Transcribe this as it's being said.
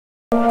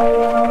Hey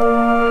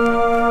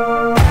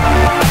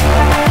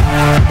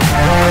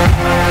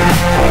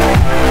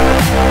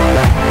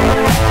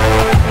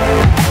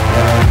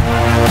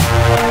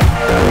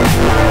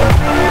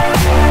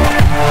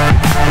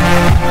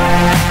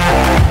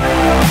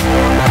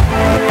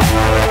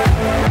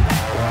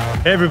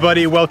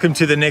everybody, welcome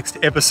to the next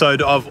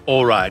episode of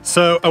All Right.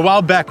 So a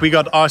while back we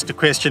got asked a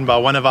question by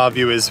one of our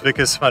viewers,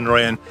 Vickers van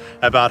Rooyen,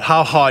 about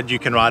how hard you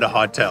can ride a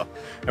hardtail.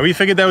 And we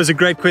figured that was a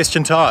great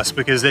question to ask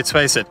because let's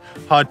face it,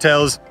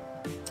 hardtails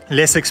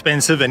less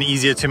expensive and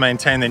easier to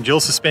maintain than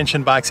dual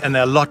suspension bikes, and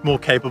they're a lot more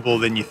capable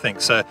than you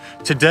think. So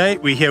today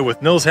we're here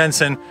with Nils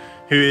Hansen,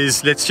 who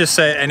is, let's just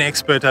say, an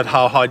expert at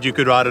how hard you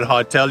could ride a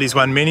hardtail. He's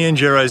won many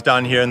enduros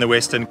down here in the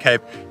Western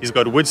Cape. He's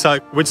got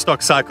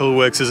Woodstock Cycle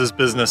Works as his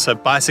business, so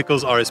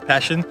bicycles are his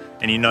passion,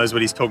 and he knows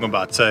what he's talking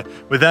about. So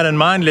with that in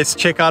mind, let's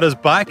check out his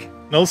bike.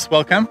 Nils,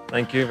 welcome.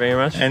 Thank you very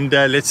much. And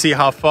let's see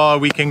how far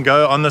we can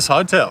go on this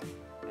hardtail.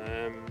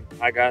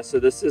 Hi guys, so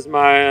this is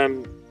my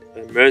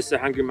Mercer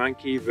Hungry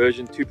Monkey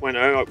version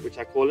 2.0, which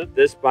I call it.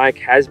 This bike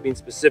has been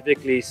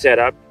specifically set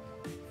up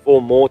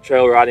for more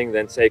trail riding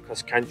than say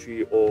cross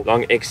country or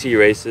long XC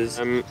races.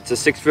 It's a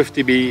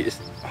 650B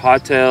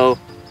hardtail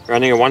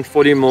running a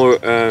 140mm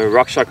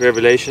RockShox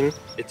Revelation.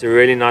 It's a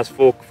really nice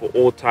fork for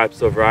all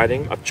types of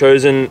riding. I've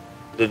chosen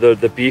the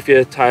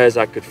beefier tires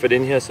I could fit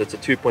in here, so it's a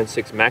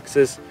 2.6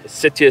 Maxxis. The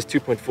City is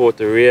 2.4 at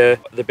the rear.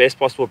 The best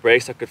possible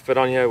brakes I could fit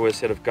on here were a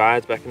set of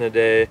guides back in the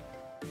day.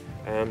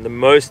 The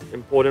most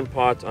important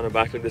part on a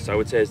bike like this, I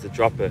would say, is the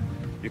dropper.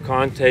 You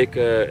can't take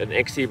an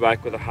XC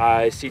bike with a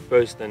high seat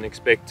post and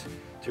expect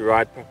to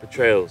ride proper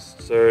trails.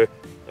 So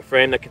a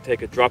frame that can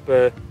take a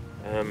dropper,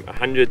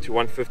 100 to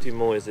 150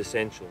 more is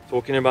essential.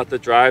 Talking about the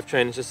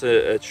drivetrain, it's just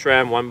a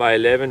SRAM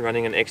 1x11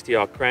 running an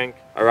XTR crank.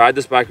 I ride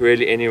this bike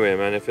really anywhere,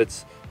 man. If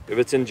it's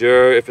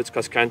enduro, if it's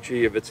cross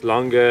country, if it's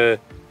longer,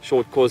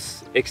 short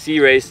course XC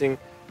racing,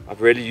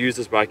 I've really used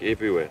this bike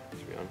everywhere, to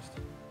be honest.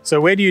 So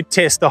where do you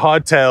test the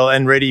hardtail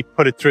and really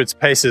put it through its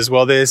paces?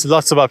 Well, there's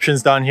lots of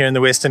options down here in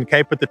the Western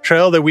Cape, but the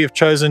trail that we've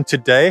chosen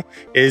today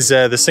is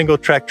the single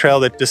track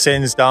trail that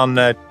descends down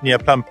near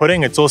Plum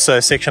Pudding. It's also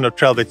a section of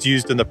trail that's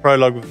used in the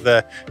prologue of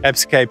the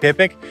Absa Cape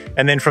Epic.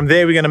 And then from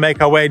there, we're going to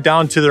make our way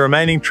down to the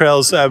remaining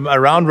trails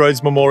around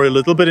Rhodes Memorial, a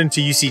little bit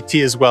into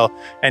UCT as well.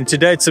 And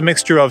today it's a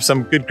mixture of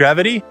some good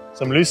gravity,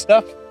 some loose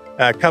stuff,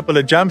 a couple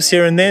of jumps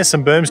here and there,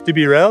 some berms to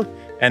be railed,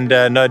 and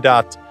no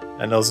doubt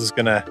Nils is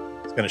gonna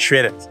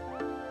shred it.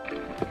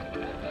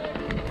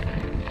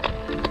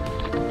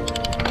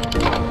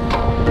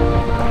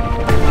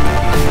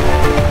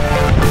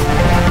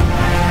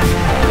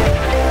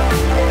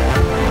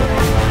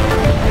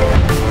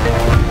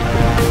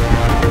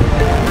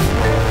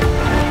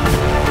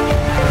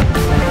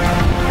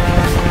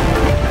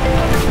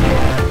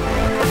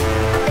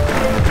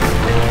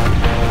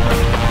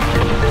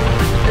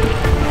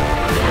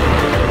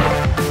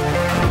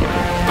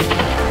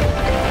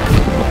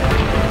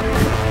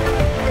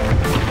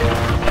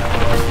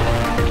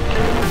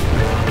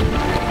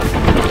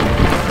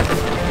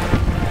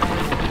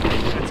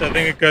 I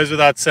think it goes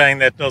without saying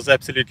that Nils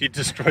absolutely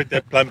destroyed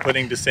that Plum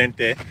Pudding descent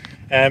there.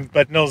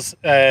 But Nils,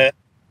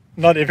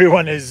 not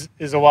everyone is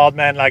a wild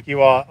man like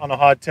you are on a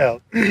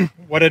hardtail.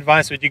 What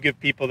advice would you give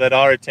people that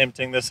are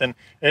attempting this and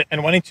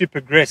wanting to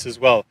progress as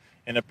well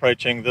in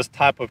approaching this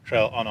type of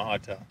trail on a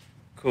hardtail?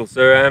 Cool.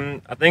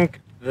 So I think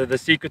the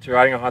secret to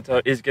riding a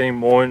hardtail is getting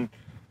more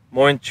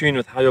in tune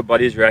with how your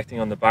body is reacting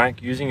on the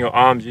bike, using your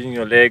arms, using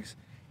your legs.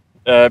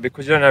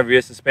 Because you don't have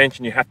rear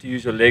suspension, you have to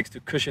use your legs to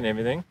cushion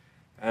everything.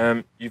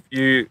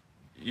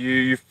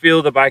 You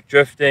feel the bike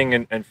drifting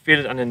and feel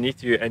it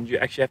underneath you, and you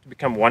actually have to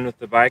become one with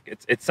the bike.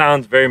 It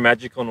sounds very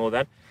magical and all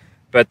that,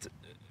 but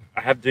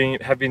I have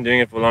been doing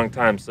it for a long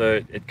time,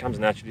 so it comes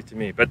naturally to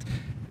me. But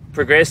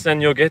progress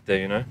and you'll get there,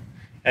 you know.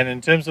 And in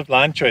terms of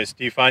line choice,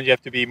 do you find you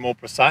have to be more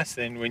precise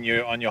than when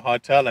you're on your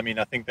hardtail? I mean,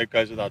 I think that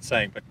goes without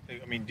saying, but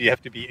I mean, do you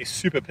have to be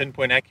super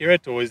pinpoint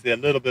accurate, or is there a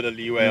little bit of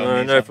leeway on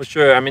these? No, for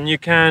sure. I mean, you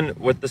can,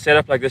 with the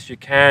setup like this, you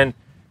can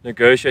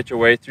negotiate your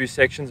way through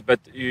sections, but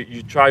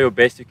you try your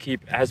best to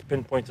keep as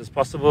pinpoint as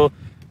possible,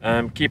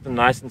 keep them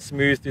nice and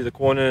smooth through the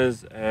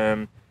corners,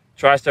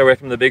 try to stay away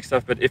from the big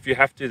stuff, but if you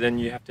have to, then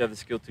you have to have the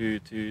skill to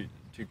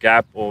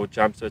gap or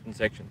jump certain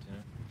sections, you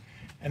know.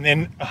 And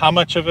then how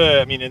much of a,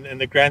 I mean, in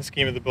the grand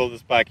scheme of the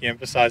builder's bike, you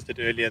emphasized it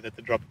earlier that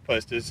the dropper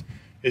post is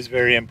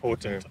very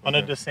important. On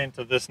a descent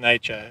of this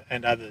nature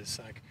and others,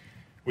 like,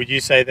 would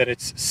you say that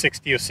it's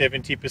 60 or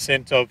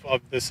 70%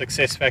 of the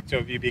success factor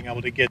of you being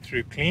able to get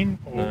through clean,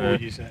 or what would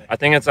you say? I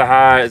think it's a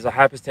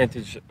high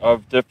percentage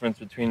of difference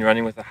between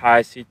running with a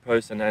high seat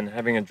post and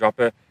having a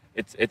dropper.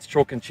 It's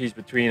chalk and cheese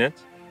between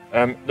it.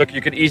 Look,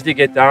 you could easily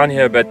get down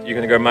here, but you're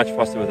going to go much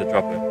faster with a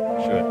dropper,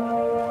 for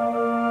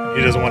sure.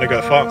 He doesn't want to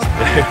go fast.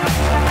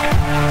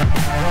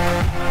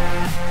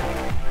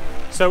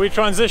 So we're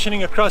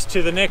transitioning across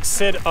to the next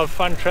set of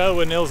fun trail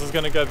where Nils is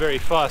going to go very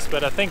fast,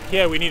 but I think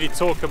here we need to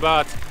talk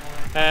about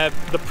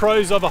the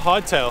pros of a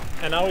hardtail,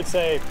 and I would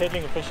say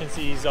pedaling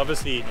efficiency is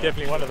obviously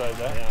definitely one of those.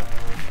 Yeah.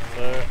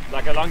 So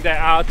like a long day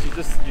out,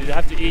 you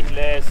have to eat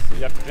less,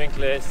 you have to drink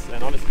less,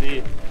 and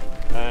honestly,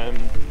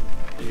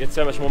 you get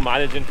so much more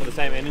mileage in for the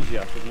same energy,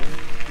 I think.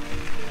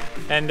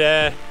 And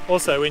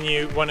also, when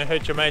you want to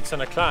hurt your mates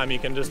on a climb, you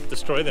can just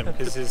destroy them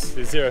because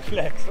there's zero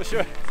flex. For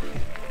sure.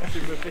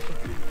 Super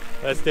efficiency.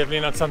 That's definitely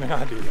not something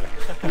I do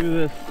though. Do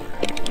this.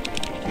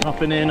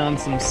 Hopping in on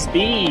some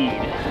speed.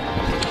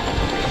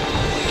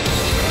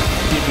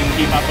 See if we can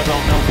keep up with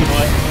old Milky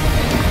Boy.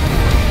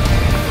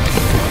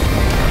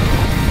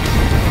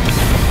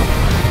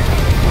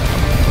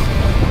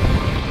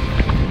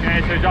 Okay,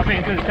 so dropping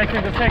into the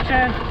technical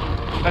section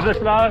of this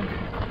log.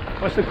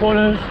 Watch the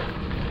corners.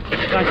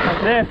 Nice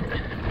cut left.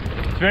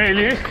 It's very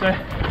loose, so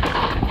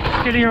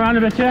skidding around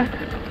a bit here.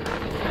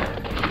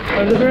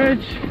 Over the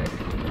bridge.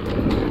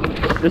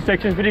 This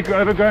section's pretty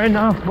overgrown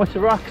now. Watch the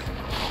rocks.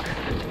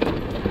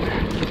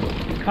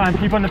 Can't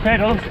keep on the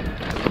pedals.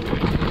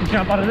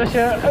 Jump out of this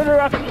here, over the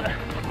rocks.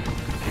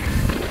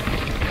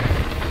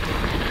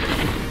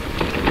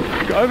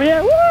 Go over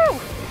here, woo!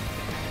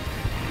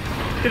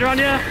 Get around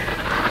here.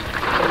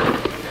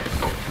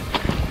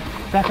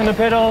 Back on the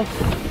pedals.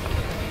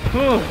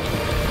 Woo!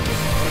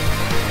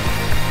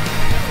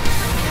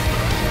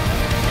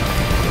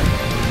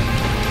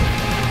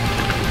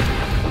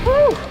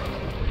 Woo!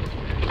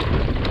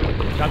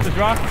 Jump this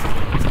rock.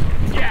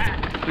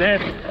 Yeah!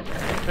 Left.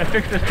 Let's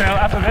fix this trail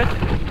up a bit.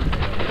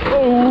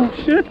 Oh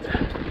shit!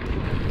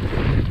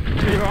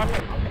 Tree rock.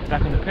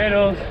 Back on the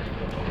pedals.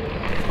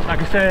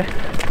 Like I said,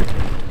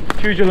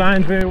 choose your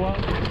lines very well.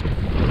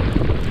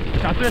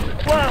 Jump it.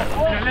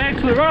 Whoa! Your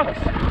legs to the rocks.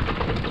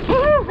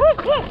 Woo, woo,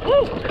 woo,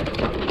 woo.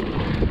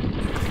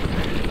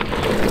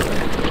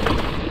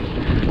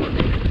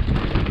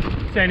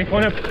 Sandy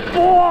corner.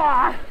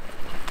 Whoa!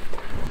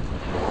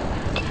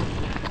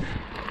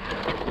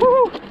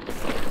 Woo!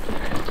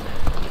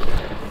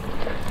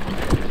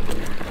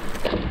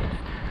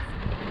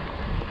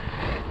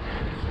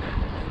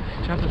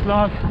 Jump this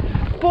log.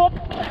 Boop!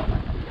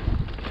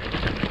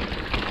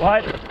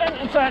 Wide and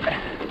inside.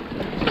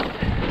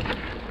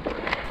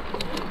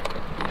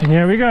 And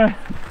here we go.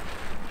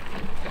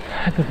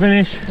 At the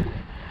finish.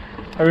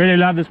 I really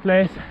love this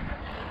place.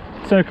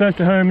 So close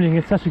to home and you can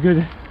get such a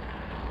good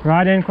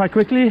ride in quite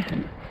quickly.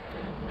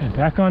 And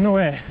back on the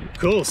way.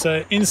 Cool.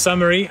 So in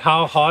summary,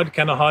 how hard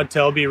can a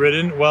hardtail be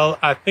ridden? Well,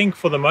 I think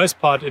for the most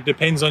part, it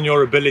depends on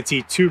your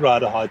ability to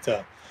ride a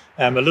hardtail.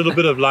 A little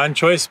bit of line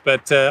choice,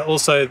 but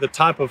also the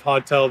type of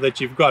hardtail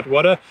that you've got.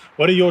 What are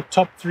your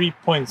top 3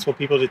 points for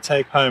people to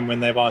take home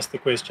when they've asked the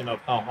question of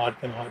how hard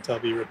can a hardtail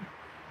be ridden?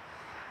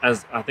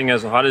 I think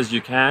as hard as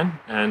you can,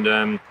 and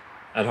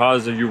as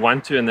hard as you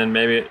want to, and then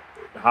maybe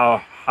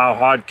how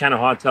hard can a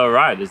hardtail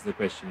ride is the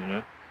question, you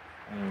know.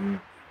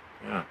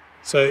 Yeah.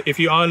 So if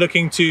you are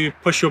looking to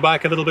push your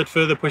bike a little bit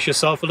further, push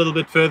yourself a little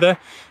bit further,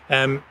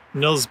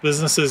 Nils'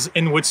 business is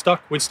in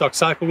Woodstock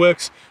Cycle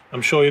Works.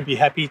 I'm sure he'd be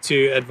happy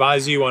to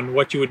advise you on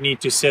what you would need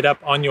to set up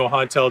on your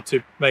hardtail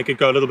to make it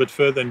go a little bit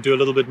further and do a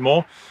little bit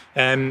more.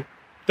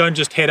 Don't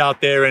just head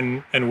out there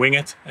and wing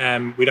it.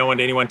 We don't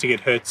want anyone to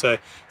get hurt. So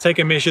take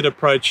a measured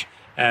approach,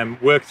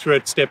 work through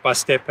it step by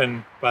step,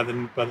 and by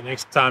the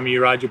next time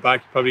you ride your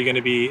bike, you're probably going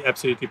to be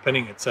absolutely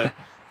pinning it. So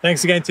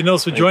thanks again to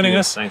Nils for joining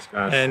us. Thanks,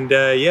 guys. And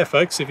yeah,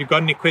 folks, if you've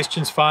got any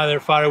questions,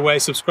 fire away.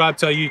 Subscribe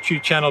to our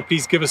YouTube channel.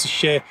 Please give us a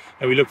share.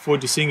 And we look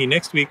forward to seeing you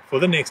next week for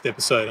the next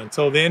episode.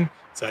 Until then,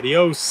 it's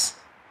adios.